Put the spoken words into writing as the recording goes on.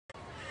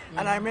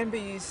And I remember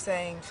you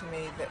saying to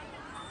me that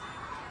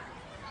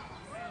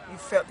you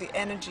felt the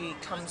energy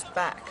comes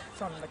back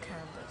from the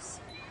canvas.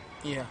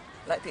 Yeah.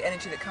 Like the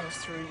energy that comes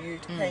through you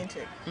to paint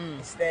it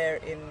is there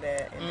in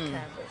the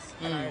canvas.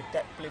 And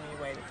that blew me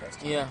away the first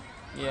time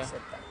you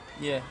said that.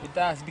 Yeah, it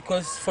does.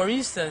 Because, for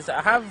instance,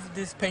 I have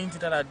this painting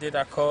that I did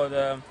I called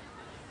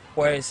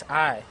Where Is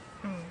I?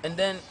 And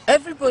then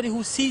everybody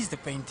who sees the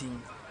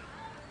painting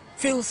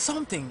feels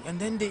something. And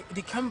then they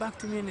come back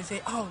to me and they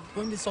say, oh,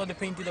 when they saw the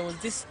painting, there was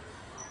this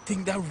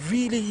thing that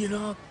really, you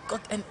know,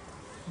 got... And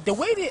the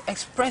way they're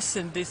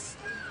expressing this,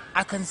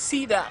 I can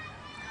see that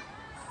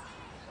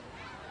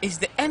it's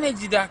the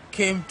energy that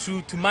came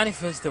through to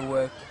manifest the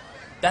work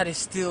that is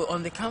still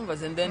on the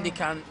canvas, and then they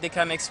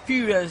can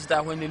experience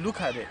that when they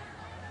look at it,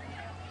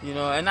 you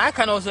know. And I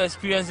can also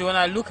experience it when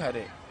I look at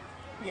it,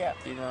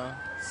 you know.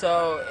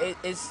 So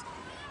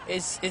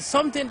it's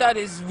something that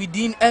is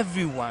within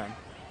everyone,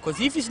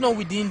 because if it's not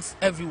within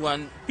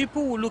everyone,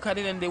 people will look at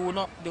it and they will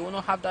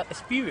not have that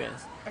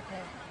experience.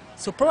 Okay.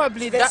 So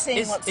probably So that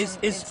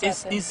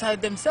is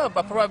inside themselves,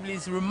 but probably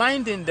it's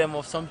reminding them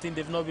of something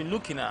they've not been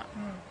looking at.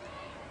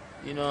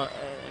 You know,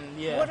 and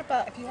yeah. What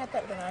about, have you had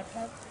that with an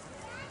iPad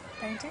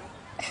painting?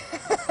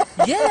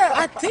 Yeah,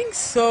 I think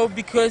so,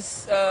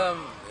 because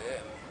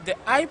the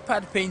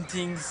iPad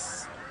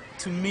paintings,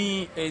 to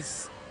me,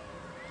 is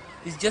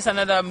just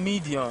another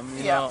medium,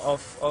 you know,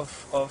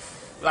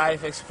 of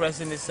life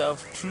expressing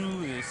itself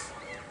through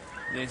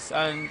this,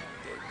 and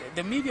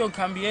the medium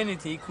can be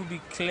anything. It could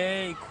be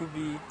clay, it could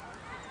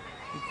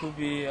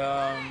be,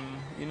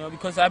 you know,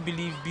 because I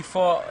believe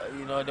before,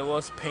 you know, there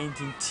was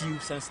painting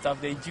tubes and stuff.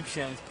 The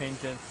Egyptians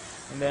painted,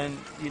 and then,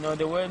 you know,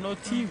 there were no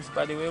tubes,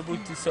 but they were able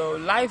to. So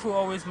life will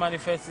always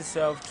manifest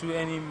itself through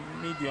any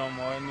medium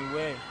or any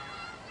way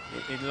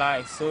it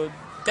likes. So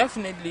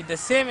definitely, the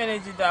same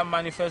energy that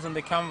manifests on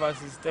the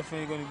canvas is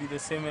definitely going to be the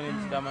same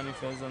energy that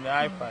manifests on the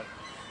iPad.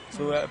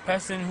 So a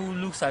person who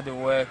looks at the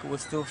work will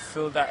still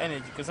feel that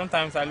energy. Because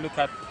sometimes I look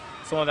at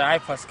some of the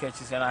iPad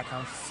sketches and I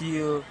can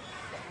feel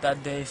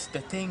that the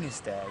thing is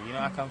there, you know.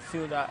 I can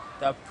feel that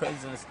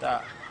presence,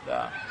 that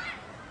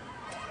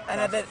and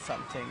are there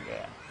something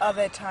there. Are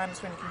there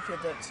times when you can feel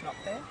that it's not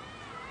there?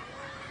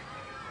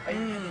 Have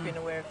you been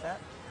aware of that?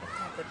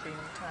 Have there been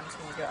times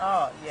when you go,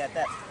 oh yeah,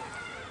 that's...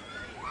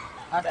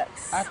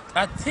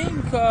 I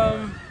think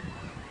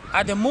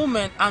at the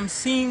moment I'm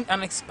seeing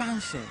an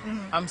expansion.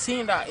 I'm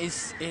seeing that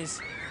it's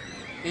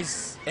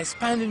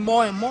expanding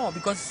more and more,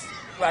 because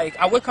like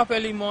I wake up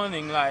early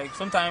morning, like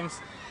sometimes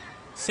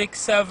 6,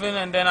 7,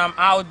 and then I'm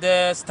out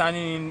there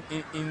standing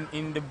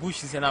in the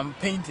bushes and I'm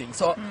painting.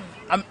 So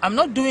I'm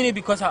not doing it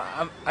because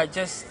I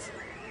just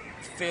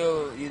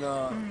feel, you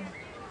know,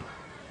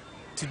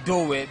 to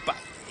do it, but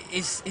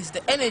it's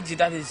the energy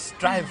that is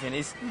driving.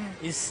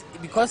 It's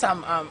because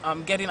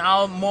I'm getting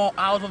more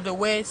out of the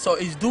way, so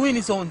it's doing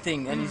its own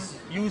thing and it's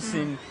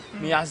using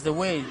me as the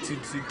way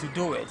to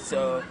do it.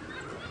 So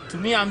to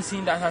me, I'm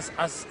seeing that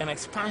as an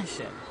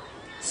expansion.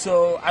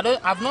 So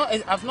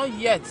I've not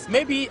yet.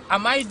 Maybe I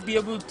might be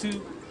able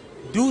to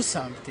do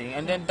something,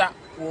 and then that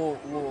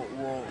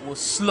will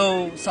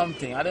slow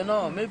something. I don't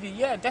know. Maybe,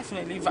 yeah,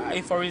 definitely.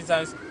 If for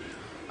instance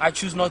I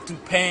choose not to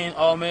paint,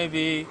 or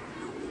maybe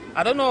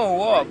I don't know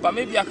what, but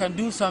maybe I can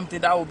do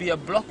something that will be a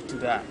block to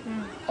that,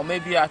 or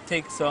maybe I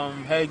take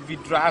some heavy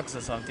drugs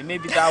or something.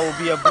 Maybe that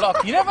will be a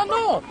block. You never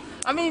know.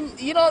 I mean,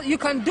 you know, you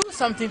can do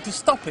something to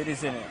stop it,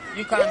 isn't it?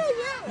 You can,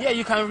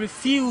 you can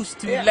refuse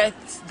to let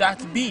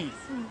that be.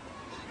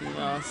 You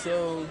know,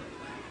 so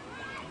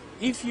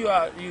if you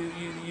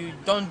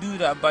don't do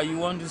that, but you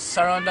want to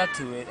surrender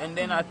to it, and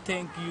then I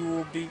think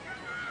you'll be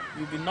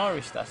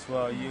nourished as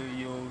well.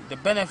 The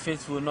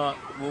benefits you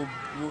will,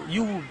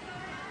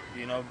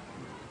 you know,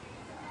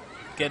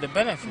 get the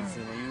benefits.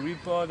 You know, you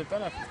reap all the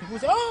benefits. People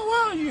say,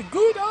 oh wow, you're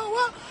good,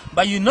 oh wow,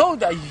 but you know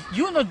that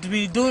you're not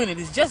really doing it.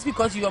 It's just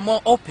because you are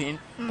more open.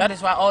 That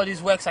is why all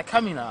these works are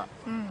coming out.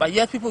 But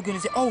yet people are going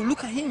to say, oh,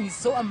 look at him, he's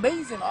so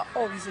amazing.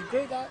 Oh, he's a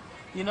great guy.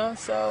 You know,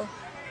 so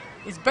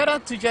it's better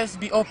to just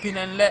be open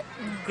and let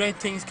great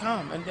things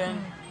come, and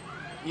then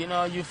you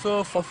know, you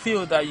feel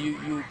fulfilled that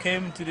you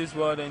came to this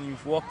world and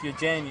you've walked your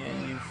journey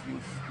and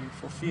you've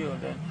fulfilled,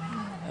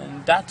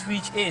 and that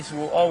which is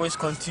will always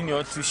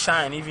continue to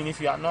shine, even if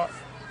you are not.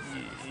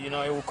 You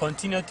know, it will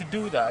continue to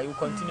do that. It will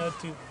continue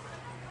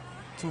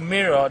to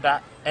mirror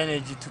that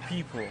energy to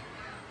people.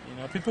 You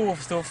know, people will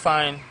still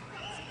find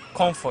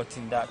comfort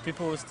in that.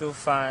 People will still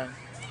find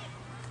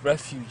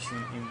refuge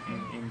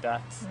in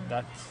that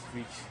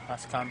which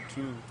has come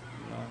true,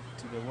 you know,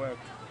 to the work.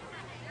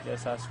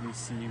 Just as we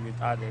see with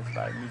others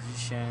like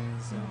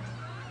musicians and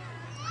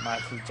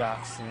Michael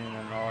Jackson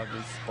and all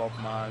these Bob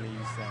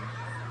Marleys and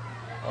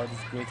all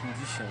these great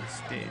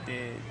musicians,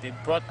 they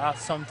brought out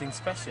something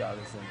special,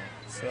 isn't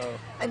it? So,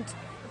 and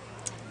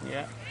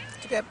yeah.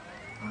 To go,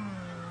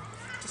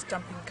 just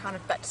jumping kind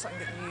of back to something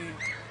that you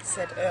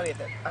said earlier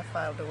that I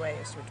filed away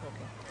as we were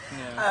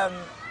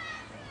talking,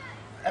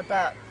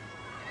 about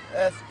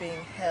Earth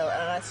being hell,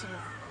 and I sort of.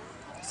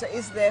 So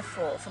is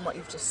therefore, from what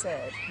you've just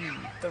said,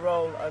 the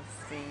role of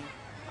the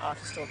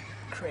artist or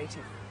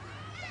creative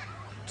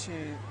to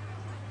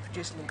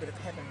produce a little bit of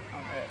heaven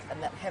on earth,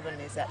 and that heaven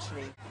is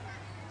actually,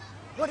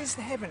 what is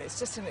the heaven? It's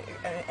just an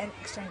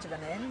exchange of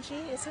an energy,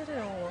 is it,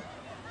 or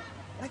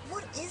like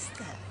what is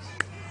that?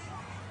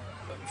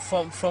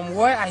 From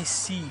where I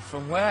see,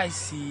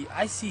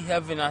 I see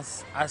heaven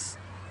as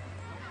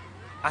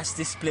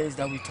this place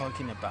that we're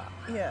talking about.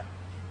 Yeah.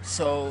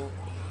 So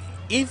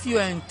if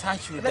you're in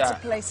touch with that's that,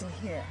 a place in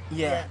here.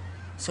 yeah.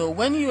 So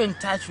when you're in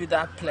touch with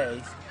that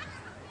place,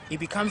 it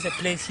becomes a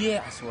place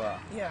here as well.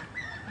 Yeah.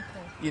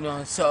 Okay. You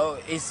know, so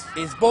it's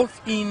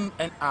both in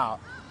and out.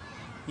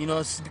 You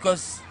know,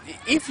 because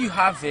if you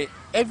have it,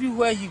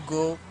 everywhere you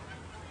go,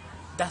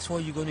 that's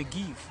what you're gonna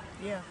give.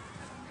 Yeah.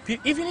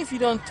 Even if you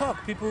don't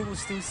talk, people will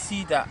still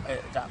see that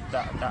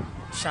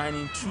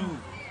shining through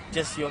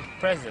just your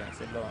presence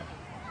alone.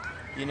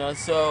 You know,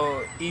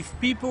 so if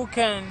people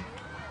can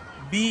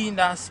be in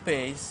that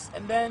space,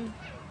 and then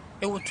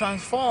it will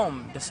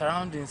transform the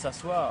surroundings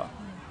as well.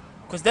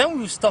 Because then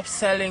we will stop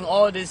selling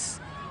all this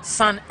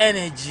sun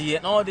energy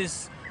and all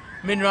these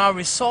mineral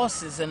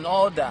resources and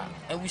all that,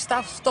 and we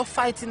stop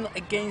fighting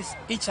against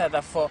each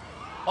other for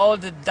all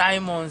the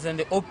diamonds and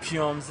the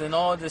opiums and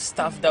all the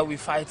stuff that we're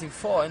fighting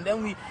for, and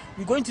then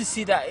we're going to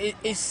see that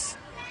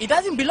it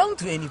doesn't belong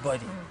to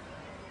anybody.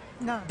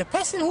 No. The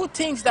person who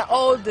thinks that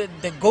all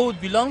the gold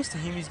belongs to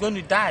him is going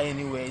to die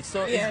anyway.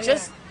 So it's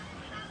just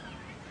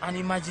an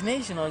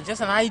imagination or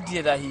just an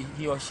idea that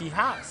he or she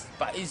has,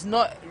 but it's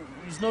not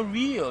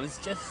real. It's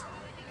just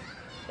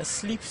a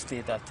sleep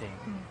state, I think.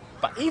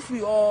 But if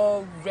we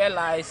all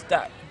realize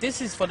that this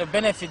is for the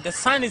benefit, the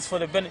sun is for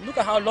the benefit. Look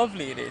at how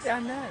lovely it is.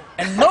 I know.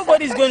 And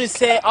nobody's going to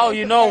say, oh,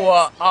 you know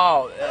what?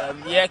 Oh,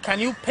 yeah,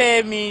 can you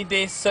pay me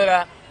this so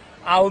that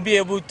I will be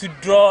able to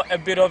draw a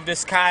bit of the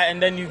sky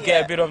and then you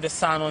get a bit of the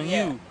sun on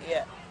you.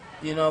 Yeah.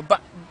 You know,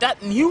 but that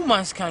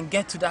humans can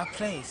get to that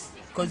place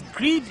because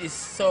greed is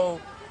so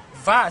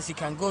vast. It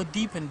can go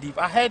deep and deep.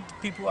 I heard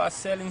people are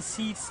selling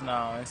seeds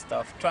now and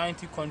stuff, trying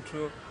to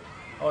control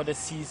all the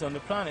seeds on the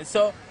planet.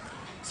 So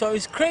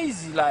it's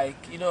crazy. Like,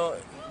 you know,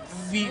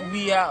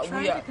 we are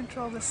to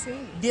control the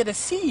seed. Yeah, the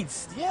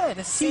seeds. Yeah,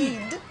 the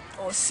seed.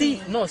 Or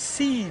seed. No,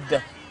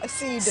 seed. A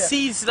seed.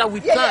 Seeds that we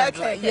plant.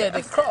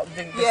 The crop,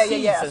 the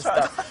seeds and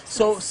stuff.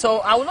 So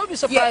I will not be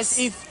surprised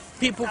if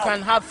people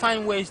can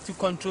find ways to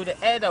control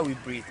the air that we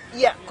breathe.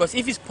 Yeah. Because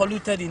if it's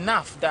polluted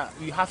enough that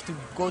you have to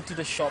go to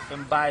the shop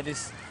and buy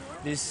this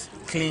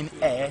clean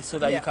air so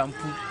that you can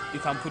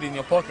put it in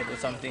your pocket or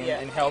something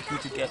and help you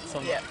to get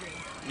some. Yeah.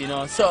 You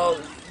know. So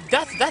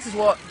that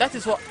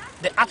is what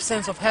the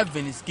absence of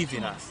heaven is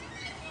giving us,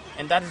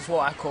 and that is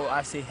what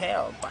I say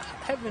hell. But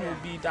heaven will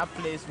be that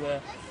place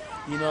where,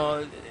 you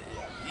know,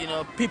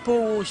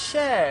 people will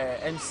share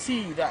and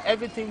see that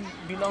everything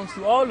belongs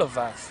to all of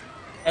us,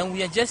 and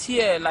we are just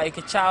here like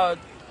a child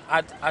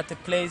at a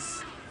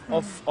place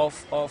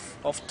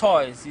of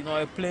toys, you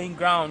know, a playing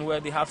ground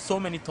where they have so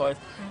many toys,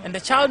 and the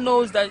child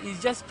knows that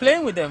he's just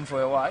playing with them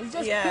for a while. He's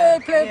just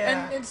play,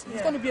 and it's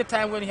going to be a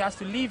time when he has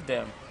to leave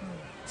them.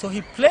 So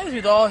he plays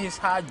with all his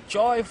heart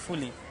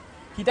joyfully.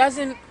 He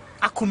doesn't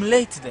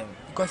accumulate them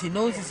because he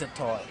knows it's a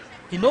toy.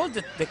 He knows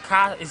that the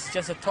car is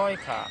just a toy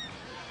car.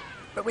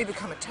 But we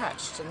become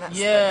attached, and that's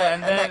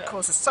and that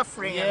causes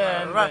suffering.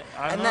 And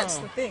that's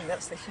the thing.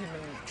 That's the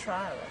human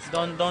trial.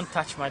 Don't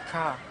touch my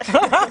car.